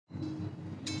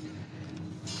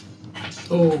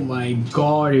Oh my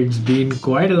god, it's been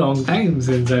quite a long time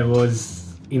since I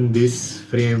was in this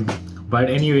frame. But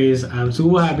anyways, I'm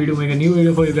super happy to make a new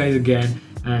video for you guys again.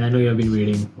 And I know you've been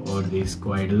waiting for this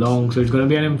quite long, so it's going to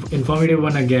be an informative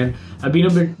one again. I've been a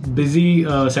bit busy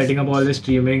setting up all the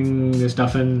streaming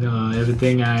stuff and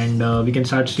everything, and we can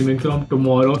start streaming from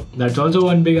tomorrow. That's also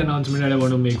one big announcement that I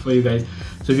want to make for you guys.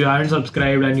 So if you haven't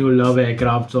subscribed and you love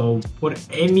aircraft, or for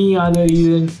any other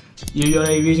reason you're an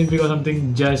aviation freak or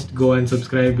something, just go and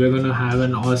subscribe. We're going to have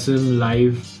an awesome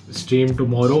live stream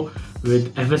tomorrow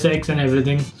with FSX and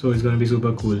everything, so it's going to be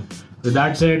super cool. With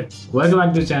that said, welcome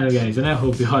back to the channel guys, and I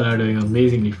hope you all are doing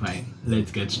amazingly fine.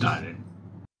 Let's get started.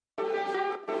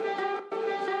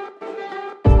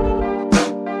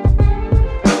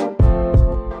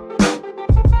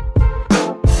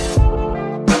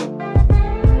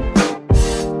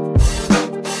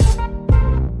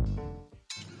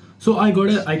 So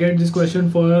I get this question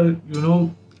for,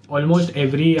 almost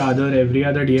every other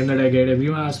DM that I get.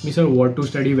 Everyone asks me, sir, what to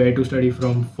study, where to study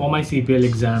from for my CPL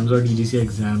exams or DGCA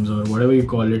exams or whatever you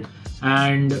call it.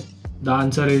 And the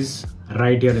answer is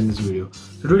right here in this video.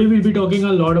 So today we'll be talking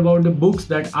a lot about the books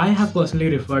that I have personally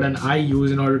referred and I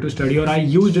use in order to study, or I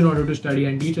used in order to study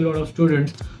and teach a lot of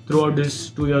students throughout this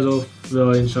 2 years of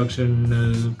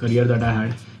instructional career that I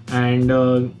had.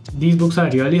 And these books are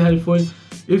really helpful.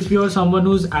 If you're someone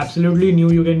who's absolutely new,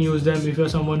 you can use them. If you're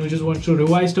someone who just wants to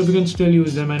revise stuff, you can still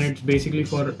use them, and it's basically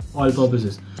for all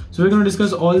purposes. So we're going to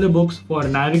discuss all the books for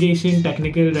navigation,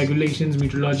 technical, regulations,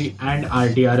 meteorology, and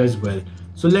RTR as well.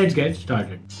 So let's get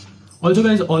started. Also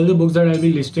guys, all the books that I'll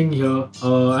be listing here,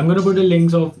 I'm going to put the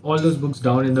links of all those books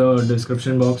down in the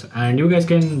description box, and you guys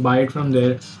can buy it from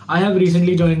there. I have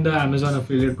recently joined the Amazon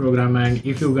affiliate program, and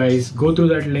if you guys go through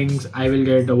that links, I will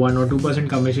get a 1 or 2%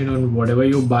 commission on whatever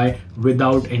you buy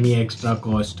without any extra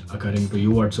cost occurring to you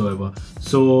whatsoever.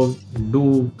 So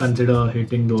do consider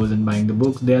hitting those and buying the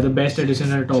books. They are the best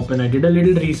edition at top, and I did a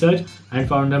little research and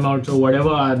found them out. So whatever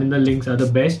are in the links are the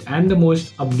best and the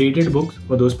most updated books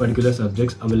for those particular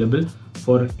subjects available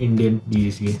for Indian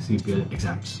DGCA CPL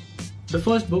exams. The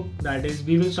first book, that is,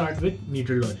 we will start with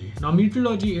meteorology. Now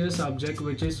meteorology is a subject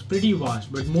which is pretty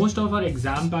vast, but most of our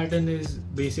exam pattern is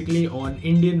basically on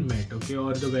Indian Met, okay,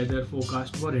 or the weather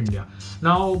forecast for India.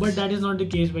 Now, but that is not the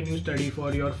case when you study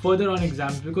for your further on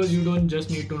exams, because you don't just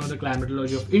need to know the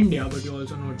climatology of India, but you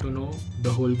also need to know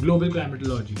the whole global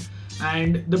climatology.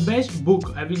 And the best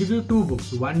book, I will give you 2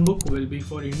 books. One book will be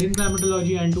for Indian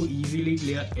climatology and to easily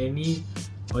clear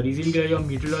your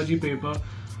meteorology paper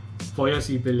for your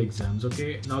CPL exams.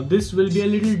 Okay, now this will be a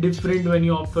little different when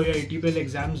you opt for your ATPL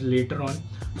exams later on.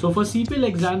 So for CPL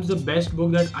exams, the best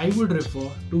book that I would refer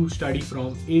to study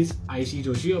from is IC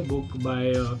Joshi, a book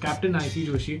by Captain IC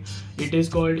Joshi. It is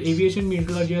called Aviation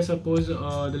Meteorology. I suppose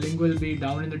the link will be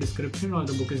down in the description, or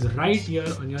the book is right here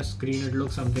on your screen. It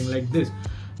looks something like this.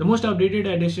 The most updated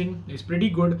edition is pretty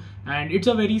good, and it's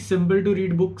a very simple to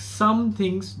read book. Some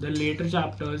things, the later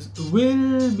chapters,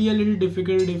 will be a little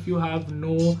difficult if you have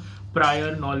no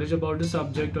prior knowledge about the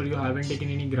subject, or you haven't taken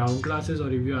any ground classes,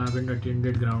 or if you haven't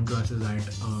attended ground classes at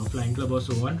flying club or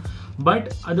so on.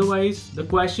 But otherwise, the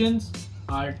questions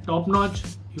are top notch.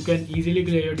 You can easily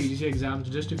clear your DGCA exams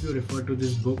just if you refer to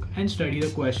this book and study the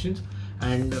questions,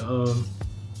 and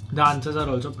the answers are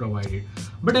also provided.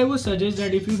 But I would suggest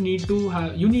that if you need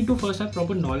to first have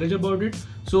proper knowledge about it.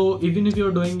 So even if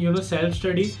you're doing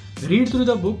self-study, read through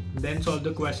the book, then solve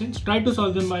the questions, try to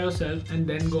solve them by yourself, and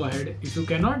then go ahead. If you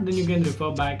cannot, then you can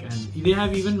refer back, and they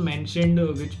have even mentioned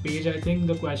which page I think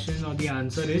the question or the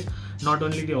answer is, not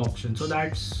only the option. So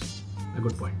that's a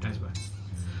good point as well.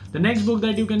 The next book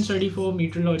that you can study for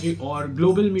meteorology, or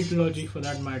global meteorology for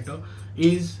that matter,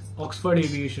 is Oxford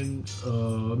Aviation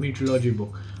Meteorology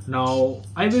book. Now,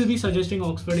 I will be suggesting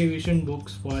Oxford Aviation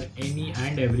books for any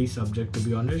and every subject, to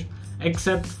be honest,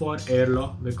 except for air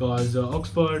law, because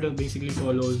Oxford basically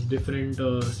follows different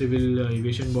civil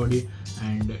aviation body,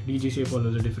 and DGCA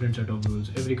follows a different set of rules.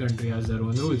 Every country has their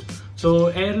own rules. So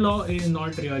air law is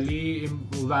not really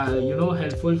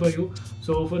helpful for you.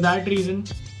 So for that reason,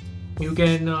 you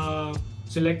can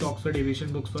select Oxford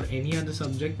Aviation books for any other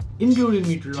subject, including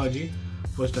meteorology,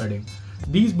 for studying.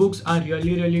 These books are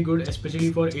really good,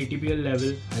 especially for ATPL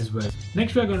level as well.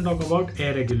 Next, we are going to talk about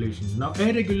air regulations. Now,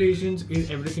 air regulations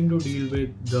is everything to deal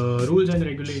with the rules and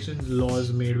regulations,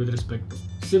 laws made with respect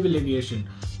to civil aviation.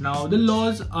 Now, the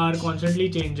laws are constantly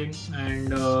changing, and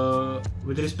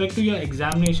with respect to your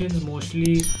examinations,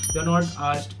 mostly you're not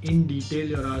asked in detail,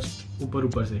 you're asked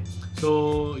upar se.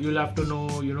 So you'll have to know,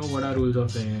 what are rules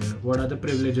of air, what are the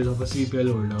privileges of a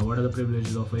CPL holder, what are the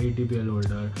privileges of a ATPL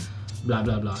holder, blah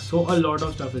blah blah. So a lot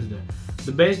of stuff is there.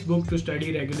 The best book to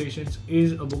study regulations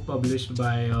is a book published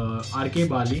by R.K.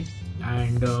 Bali,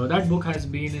 and that book has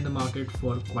been in the market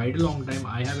for quite a long time.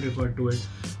 I have referred to it.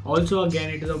 Also, again,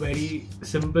 it is a very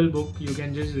simple book. You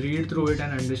can just read through it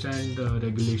and understand the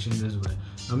regulations as well.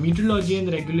 Now, meteorology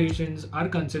and regulations are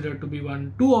considered to be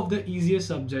two of the easiest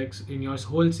subjects in your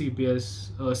whole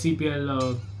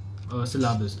CPL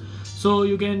syllabus. So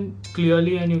you can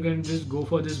clearly, and you can just go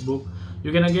for this book.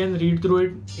 You can again read through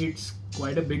it. It's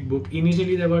quite a big book.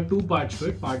 Initially there were 2 parts to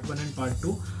it, part 1 and part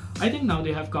 2. I think now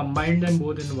they have combined them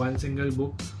both in one single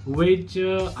book, which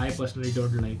I personally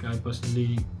don't like. I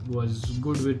personally was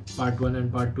good with part 1,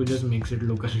 and part 2 just makes it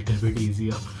look a little bit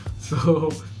easier.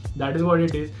 So that is what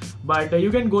it is. But you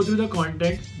can go through the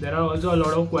content. There are also a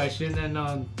lot of questions and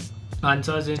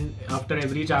answers after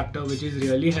every chapter, which is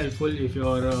really helpful if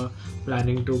you're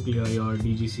planning to clear your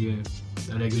DGCA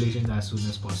regulations as soon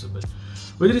as possible.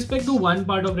 With respect to one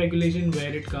part of regulation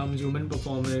where it comes, human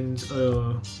performance,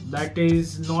 that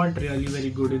is not really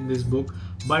very good in this book.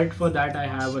 But for that I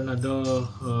have another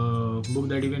book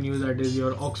that you can use, that is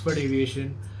your Oxford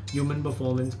Aviation, Human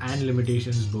Performance and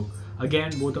Limitations book.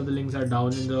 Again, both of the links are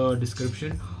down in the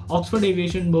description. Oxford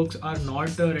Aviation books are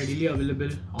not readily available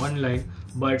online,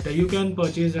 but you can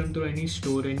purchase them through any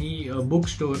store, any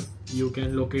bookstore you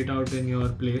can locate out in your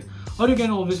place, or you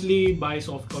can obviously buy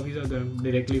soft copies of them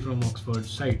directly from Oxford's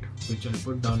site, which I'll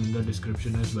put down in the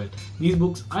description as well. These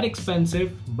books are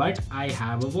expensive, but I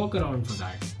have a workaround for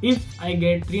that. If I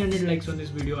get 300 likes on this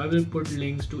video, I will put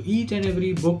links to each and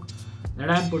every book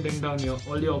that I'm putting down here,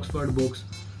 all the Oxford books,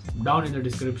 down in the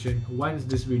description once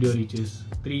this video reaches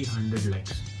 300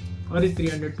 likes. Or is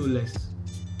 300 too less?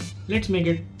 Let's make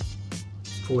it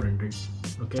 400.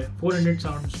 Okay, 400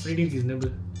 sounds pretty reasonable.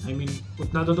 I mean,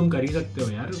 utna to tum kar hi sakte ho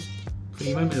yaar.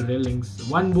 Free mein mil rahe links.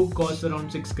 One book costs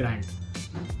around 6 grand.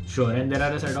 Sure, and there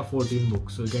are a set of 14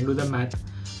 books, so you can do the math.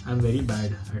 I'm very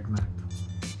bad at math,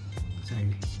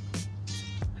 sadly.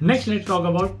 Next, let's talk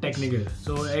about technical.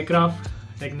 So aircraft.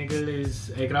 Technical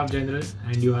is aircraft general,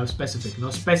 and you have specific. Now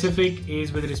specific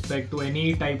is with respect to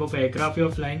any type of aircraft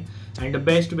you're flying, and the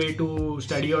best way to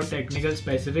study your technical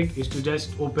specific is to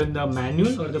just open the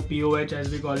manual, or the POH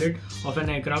as we call it, of an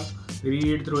aircraft,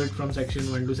 read through it from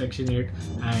section 1 to section 8,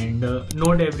 and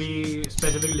note every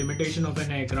specific limitation of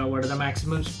an aircraft. What are the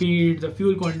maximum speed, the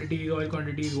fuel quantities, oil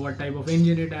quantities, what type of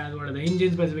engine it has, what are the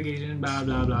engine specifications, blah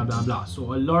blah blah blah blah.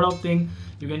 So a lot of things.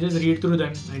 You can just read through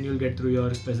them and you'll get through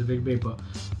your specific paper.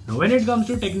 Now when it comes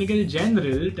to technical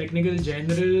general,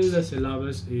 the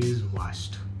syllabus is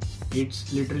vast.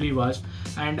 It's literally vast,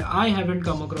 and I haven't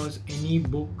come across any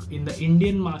book in the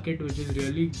Indian market which is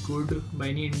really good by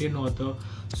any Indian author.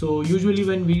 So usually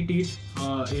when we teach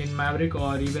in Maverick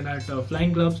or even at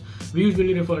flying clubs, we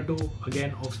usually refer to,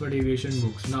 again, Oxford Aviation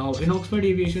books. Now in Oxford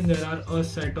Aviation there are a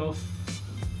set of,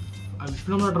 if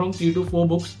I'm not wrong, 3 to 4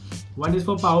 books. One is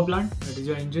for power plant, that is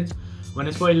your engines. One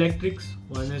is for electrics.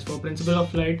 One is for principle of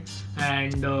flight,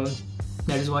 and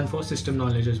that is one for system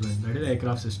knowledge as well, that is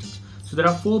aircraft systems. So there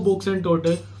are 4 books in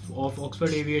total of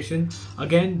Oxford Aviation.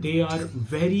 Again, they are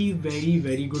very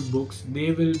good books.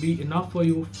 They will be enough for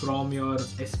you from your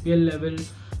SPL level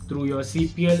through your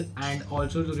CPL and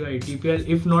also through your ATPL.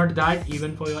 If not that,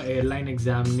 even for your airline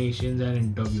examinations and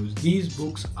interviews. These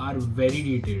books are very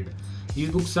detailed.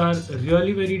 These books are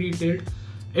really very detailed.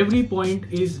 Every point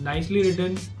is nicely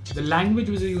written. The language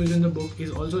which is used in the book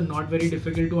is also not very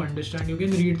difficult to understand. You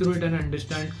can read through it and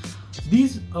understand.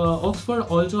 These Oxford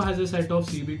also has a set of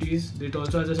CBTs. It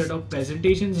also has a set of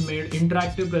presentations made,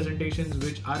 interactive presentations,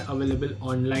 which are available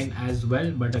online as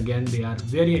well. But again, they are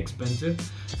very expensive,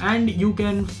 and you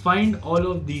can find all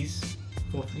of these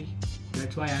for free.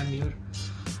 That's why I'm here.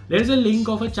 There is a link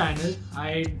of a channel.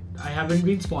 I haven't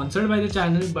been sponsored by the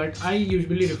channel, but I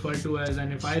usually refer to as,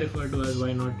 and if I refer to as,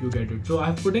 why not you get it? So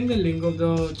I'm putting the link of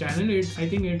the channel. I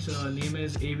think its name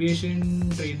is Aviation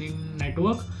Training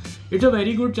Network. It's a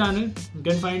very good channel. You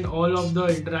can find all of the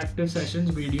interactive sessions,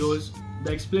 videos.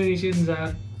 The explanations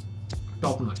are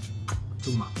top notch.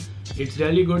 It's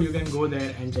really good. You can go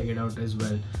there and check it out as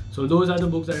well. So those are the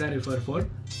books that I refer for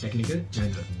technical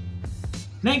general.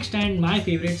 Next, and my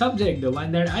favorite subject, the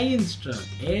one that I instruct,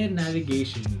 air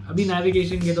navigation. Abhi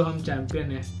navigation ke to hum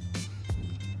champion hai.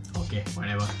 Okay,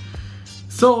 whatever.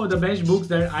 So the best books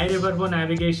that I refer for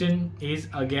navigation is,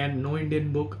 again, no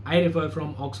Indian book. I refer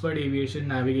from Oxford Aviation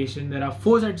Navigation. There are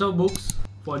 4 sets of books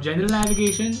for general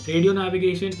navigation, radio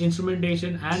navigation,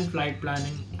 instrumentation, and flight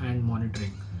planning and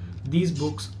monitoring. These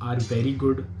books are very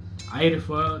good. I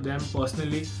refer them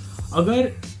personally.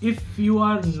 Agar if you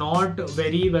are not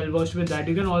very well versed with that,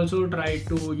 you can also try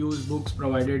to use books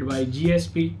provided by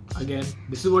GSP. Again,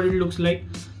 this is what it looks like.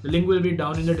 The link will be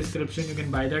down in the description. You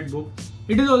can buy that book.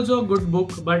 It is also a good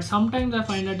book, but sometimes I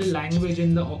find that the language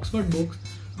in the Oxford books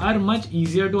are much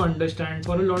easier to understand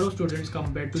for a lot of students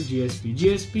compared to GSP.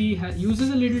 GSP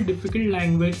uses a little difficult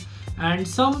language, and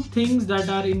some things that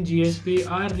are in GSP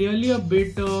are really a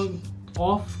bit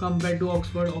off compared to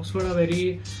Oxford. Oxford are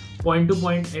very point to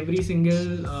point. Every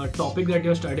single topic that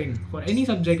you're studying for any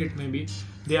subject it may be,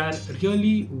 they are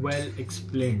really well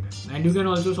explained, and you can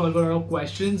also solve a lot of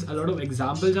questions. A lot of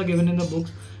examples are given in the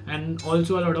books, and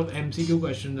also a lot of MCQ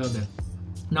questions are there.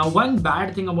 Now, one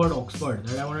bad thing about Oxford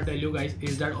that I want to tell you guys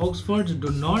is that Oxfords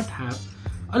do not have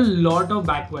a lot of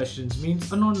back questions,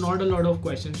 means not a lot of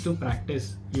questions to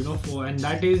practice, for, and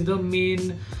that is the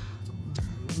main,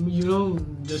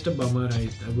 just a bummer, I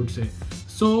would say.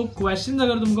 So questions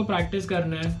agar tumko practice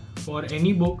karna hai for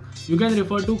any book, you can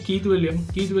refer to Keith William.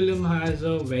 Keith William has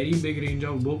a very big range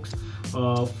of books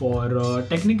for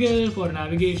technical, for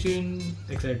navigation,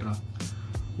 etc.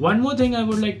 One more thing I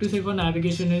would like to say for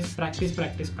navigation is practice.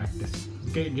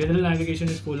 Okay, general navigation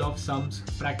is full of sums.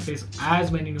 Practice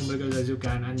as many numericals as you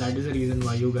can, and that is the reason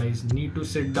why you guys need to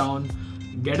sit down,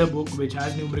 get a book which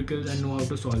has numericals and know how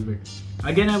to solve it.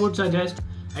 Again, I would suggest,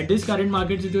 at this current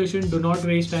market situation, do not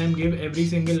waste time. Give every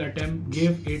single attempt,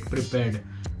 give it prepared.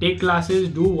 Take classes,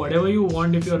 do whatever you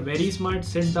want. If you're very smart,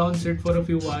 sit down, sit for a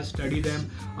few hours, study them.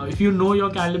 If you know your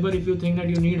caliber, if you think that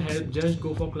you need help, just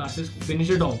go for classes,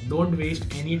 finish it off. Don't waste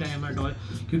any time at all.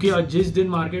 Because jis din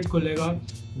market khulega,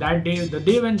 that day, the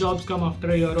day when jobs come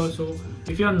after a year or so,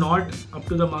 if you're not up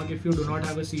to the mark, if you do not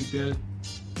have a CPL,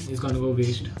 it's gonna go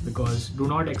waste, because do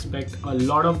not expect a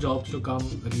lot of jobs to come,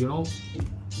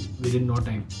 within no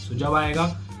time. So jab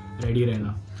aayega, ready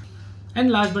rehna. And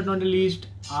last but not the least,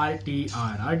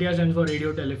 RTR. RTR stands for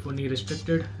Radio Telephony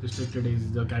Restricted. Restricted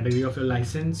is the category of your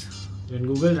license. You can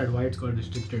Google that, why it's called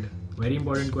restricted. Very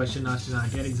important question asked in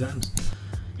RTR exams.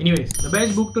 Anyways, the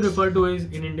best book to refer to is,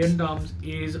 in Indian terms,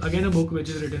 is again a book which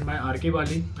is written by R.K.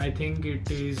 Bali. I think it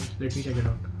is, let me check it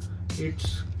out.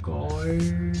 It's called,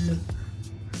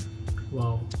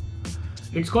 wow.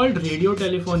 It's called Radio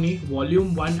Telephony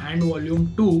Volume 1 and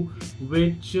Volume 2,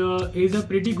 which is a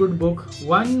pretty good book.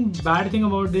 One bad thing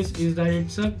about this is that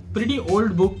it's a pretty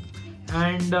old book,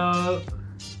 and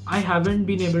I haven't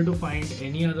been able to find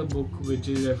any other book which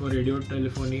is there for radio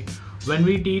telephony. When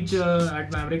we teach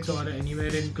at Mavericks or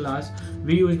anywhere in class,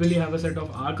 we usually have a set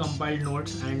of our compiled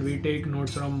notes, and we take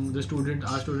notes from the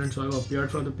students, our students who have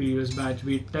appeared from the previous batch.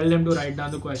 We tell them to write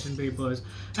down the question papers,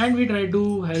 and we try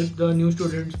to help the new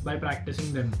students by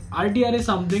practicing them. RTR is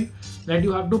something that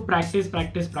you have to practice,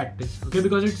 okay,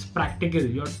 because it's practical.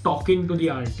 You're talking to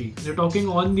the RT, you're talking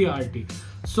on the RT.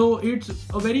 So it's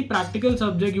a very practical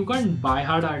subject. You can't by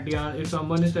heart RTR. If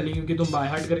someone is telling you कि तुम by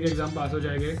heart करके exam pass हो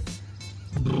जाएंगे,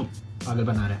 पागल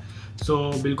बना रहा है.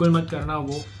 So बिल्कुल मत करना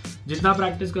वो. जितना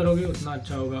practice करोगे उतना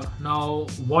अच्छा होगा. Now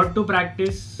what to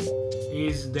practice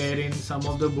is there in some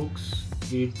of the books.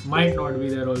 It might not be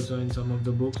there also in some of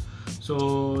the books.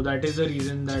 So that is the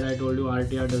reason that I told you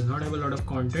RTR does not have a lot of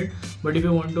content. But if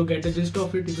you want to get a gist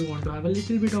of it, if you want to have a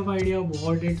little bit of idea of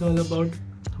what it's all about,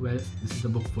 well, this is the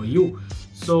book for you.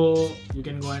 So you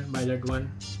can go and buy that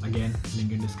one. Again,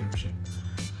 link in description.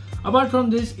 Apart from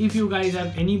this, if you guys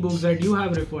have any books that you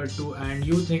have referred to and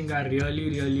you think are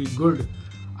really good,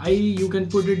 you can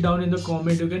put it down in the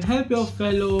comment. You can help your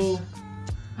fellow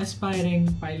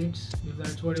aspiring pilots, if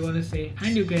that's what you want to say,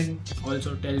 and you can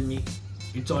also tell me.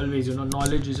 It's always,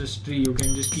 knowledge is a tree. You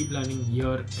can just keep learning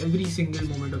here every single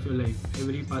moment of your life.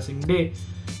 Every passing day,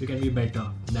 you can be better.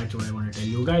 That's what I want to tell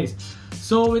you guys.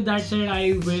 So with that said,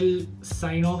 I will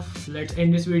sign off. Let's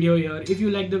end this video here. If you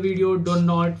like the video, do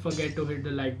not forget to hit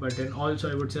the like button.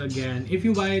 Also, I would say again, if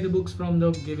you buy the books from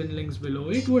the given links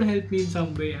below, it would help me in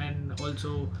some way, and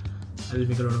also I will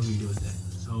make a lot of videos then.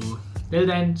 So till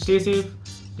then, stay safe,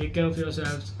 take care of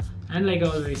yourselves, and like I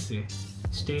always say,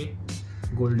 stay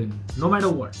golden. No matter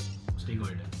what, stay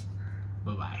golden.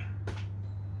 Bye bye.